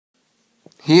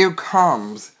Here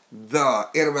comes the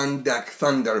Adirondack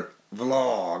Thunder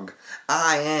vlog.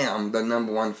 I am the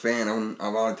 #1 fan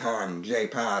of all time, Jay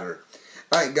Potter.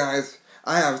 Alright guys,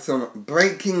 I have some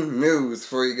breaking news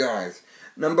for you guys.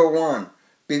 Number one,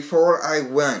 before I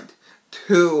went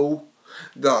to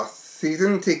the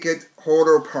season ticket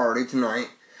holder party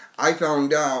tonight, I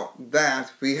found out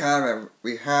that we have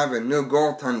a new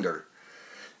goaltender.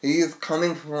 He is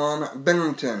coming from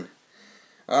Binghamton.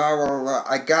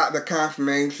 I got the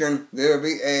confirmation. There will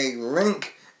be a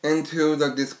link into the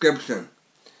description.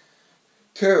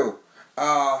 2.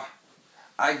 I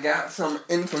got some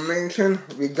information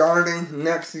regarding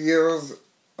next year's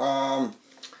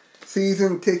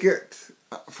season tickets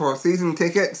for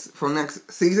next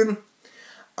season.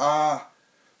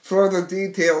 Further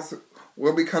details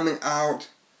will be coming out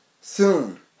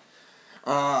soon.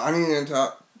 I need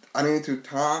to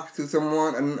talk to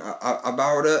someone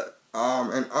about it.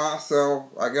 And also,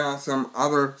 I got some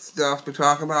other stuff to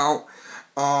talk about.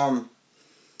 We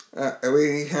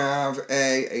have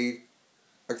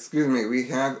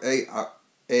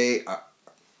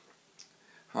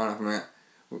hold on a minute.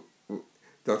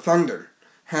 The Thunder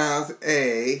has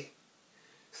a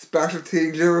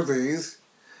specialty jerseys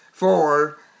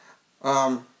for,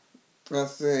 for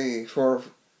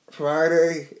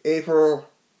Friday, April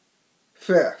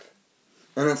 5th.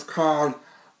 And it's called,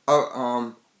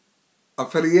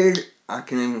 affiliation. I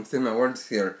can't even say my words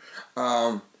here.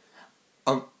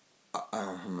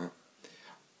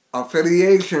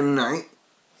 Affiliation night,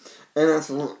 and it's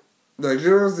the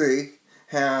jersey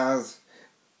has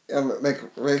like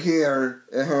right here.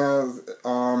 It has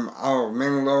our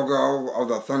main logo of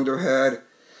the Thunderhead,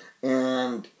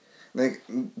 and like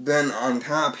then on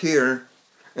top here,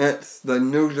 it's the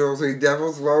New Jersey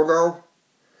Devils logo.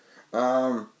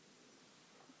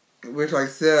 Which I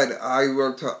said I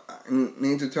will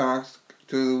need to talk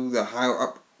to the higher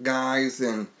up guys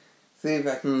and see if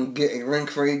I can get a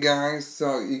link for you guys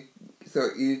so you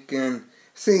can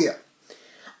see it.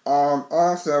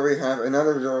 Also, we have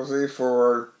another jersey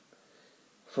for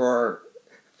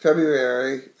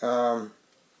February. I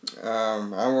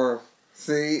will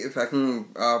see if I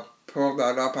can pull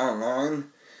that up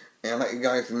online and let you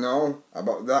guys know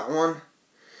about that one.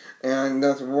 And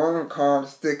there's one called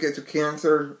Stick It to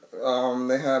Cancer.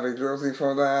 They have a jersey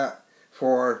for that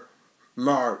for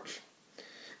March.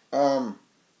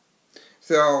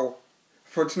 So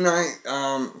for tonight,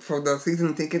 for the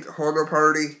season ticket holder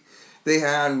party, they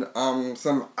had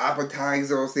some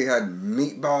appetizers. They had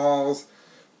meatballs,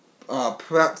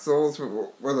 pretzels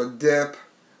with a dip,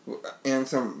 and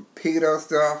some pita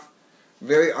stuff.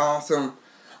 Very awesome.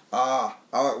 I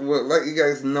will let you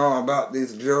guys know about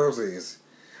these jerseys.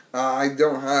 I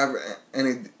don't have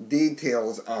any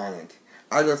details on it.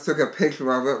 I just took a picture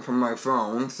of it from my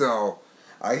phone, so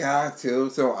I had to,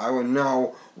 so I would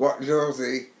know what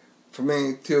jersey for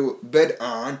me to bid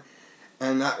on,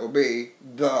 and that will be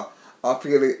the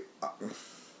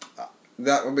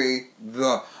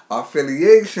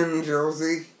affiliation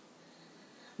jersey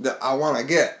that I want to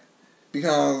get,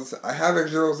 because I have a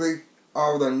jersey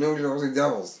of the New Jersey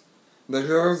Devils. The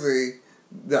jersey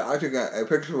that I took a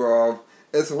picture of,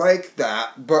 it's like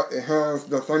that, but it has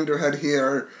the Thunderhead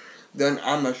here. Then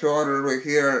on the shoulder right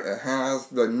here, it has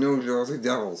the New Jersey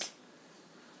Devils.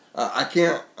 I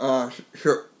can't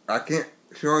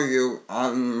show you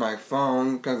on my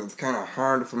phone because it's kind of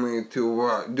hard for me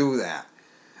to do that.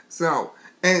 So,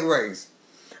 anyways,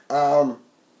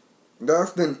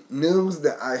 that's the news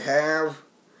that I have.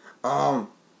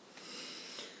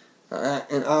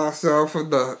 And also for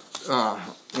the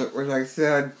which I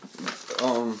said.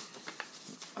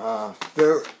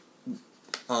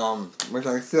 Which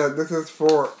I said, this is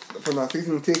for the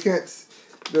season tickets.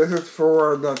 This is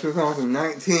for the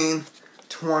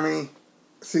 2019-20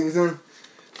 season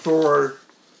for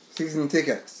season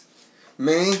tickets.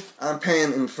 Me, I'm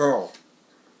paying in full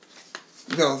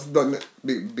because of the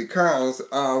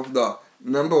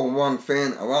 #1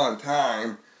 fan of all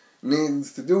time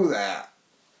needs to do that.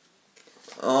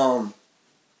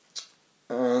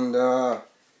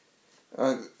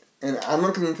 And I'm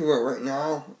looking into it right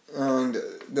now, and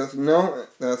there's no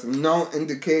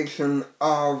indication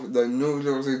of the New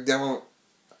Jersey Devil.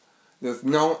 There's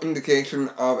no indication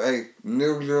of a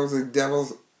New Jersey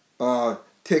Devils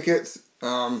tickets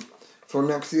for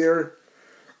next year.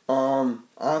 I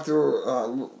have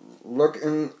to look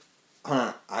in.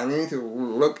 I need to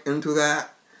look into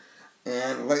that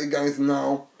and let you guys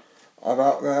know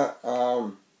about that.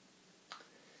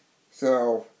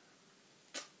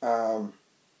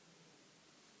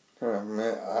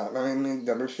 Let me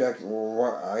double check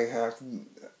what I have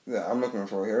that I'm looking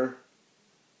for here.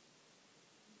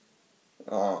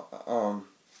 I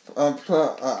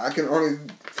can only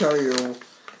tell you,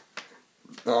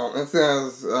 it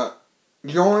says,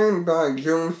 joined by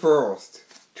June 1st,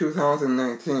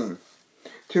 2019,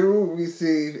 to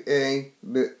receive a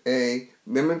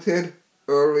limited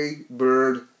early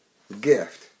bird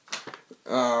gift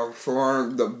for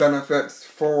the benefits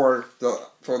for the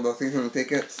season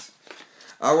tickets.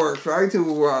 I will try to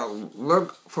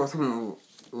look for some.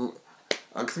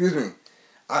 Excuse me.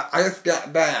 I just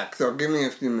got back, so give me a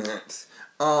few minutes.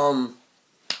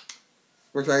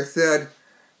 Which I said,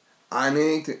 I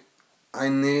need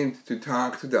to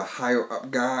talk to the higher up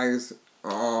guys.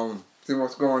 See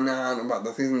what's going on about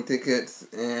the season tickets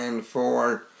and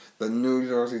for the New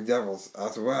Jersey Devils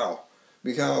as well,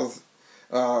 because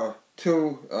last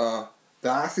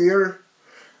year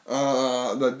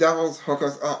the Devils hooked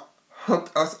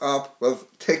us up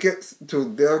with tickets to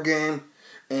their game,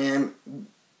 and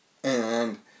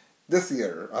this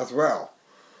year as well.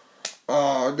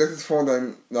 This is for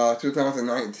the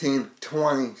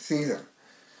 2019-20 season.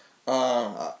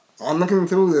 I'm looking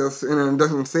through this and it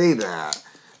doesn't say that.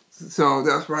 So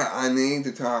that's why I need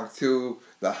to talk to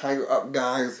the higher up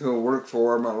guys who work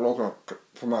for my local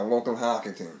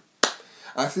hockey team.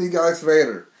 I'll see you guys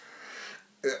later.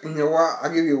 You know what?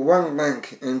 I'll give you one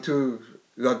link into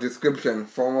the description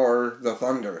for the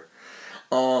Thunder.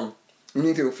 You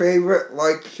need to favorite,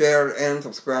 like, share, and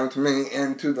subscribe to me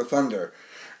and to the Thunder.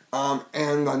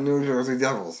 And the New Jersey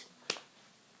Devils.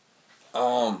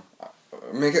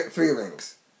 Make it 3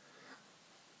 links.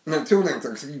 No, 2 links,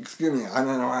 excuse me. I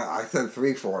don't know why I said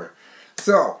 3 for it.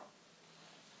 So,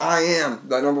 I am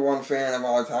the #1 fan of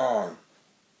all time.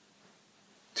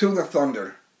 To the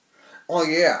Thunder. Oh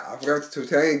yeah, I forgot to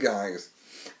tell you guys.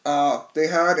 They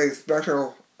had a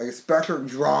special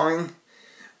drawing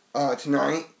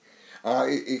tonight.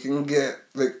 You can get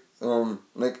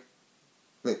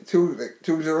two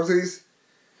jerseys,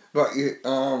 but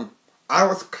I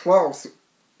was close,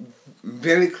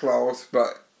 very close,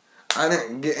 but I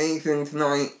didn't get anything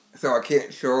tonight, so I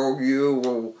can't show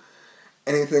you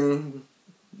anything.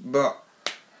 But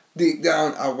deep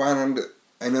down, I wanted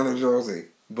another jersey.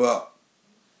 But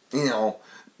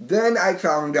then I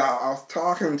found out I was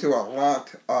talking to a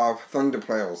lot of Thunder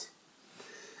players,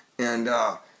 and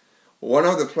one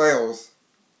of the players,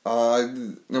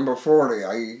 number 40,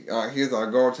 he's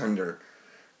our goaltender.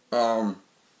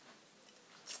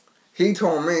 He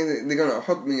told me that they're gonna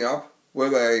hook me up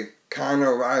with a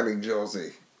Connor Riley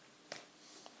jersey.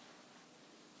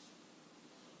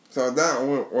 So that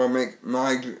will make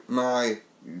my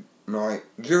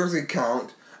jersey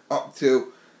count up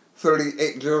to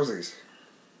 38 jerseys.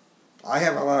 I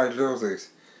have a lot of jerseys.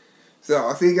 So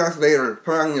I'll see you guys later.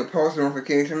 Put on your post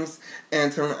notifications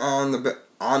and turn on the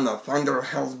Thunder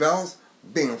House bells,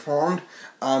 being informed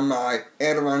on my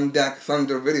Adirondack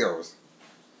Thunder videos.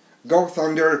 Go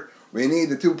Thunder! We need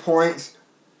the 2 points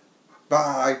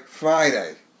by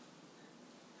Friday.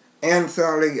 And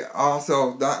Saturday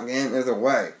also, that game is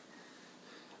away.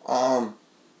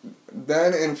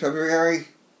 Then in February,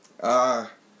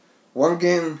 one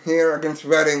game here against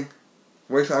Reading,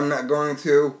 which I'm not going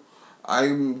to.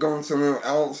 I'm going somewhere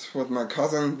else with my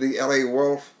cousin, the LA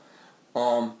Wolf,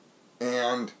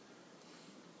 and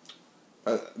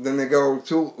then they go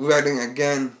to Reading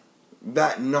again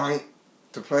that night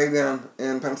to play them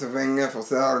in Pennsylvania for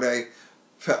Saturday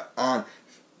on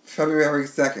February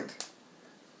 2nd.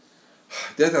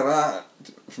 There's a lot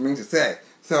for me to say.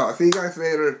 So I'll see you guys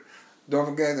later. Don't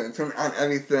forget to turn on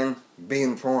everything. Be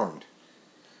informed.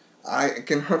 I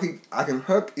can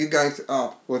hook you guys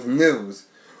up with news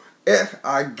if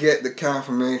I get the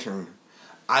confirmation.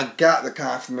 I got the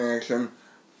confirmation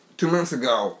 2 months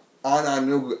ago on our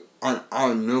new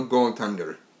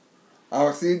goaltender. I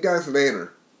will see you guys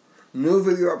later. New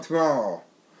video up tomorrow.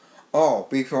 Oh,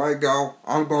 before I go,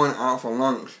 I'm going out for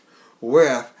lunch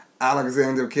with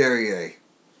Alexander Carrier.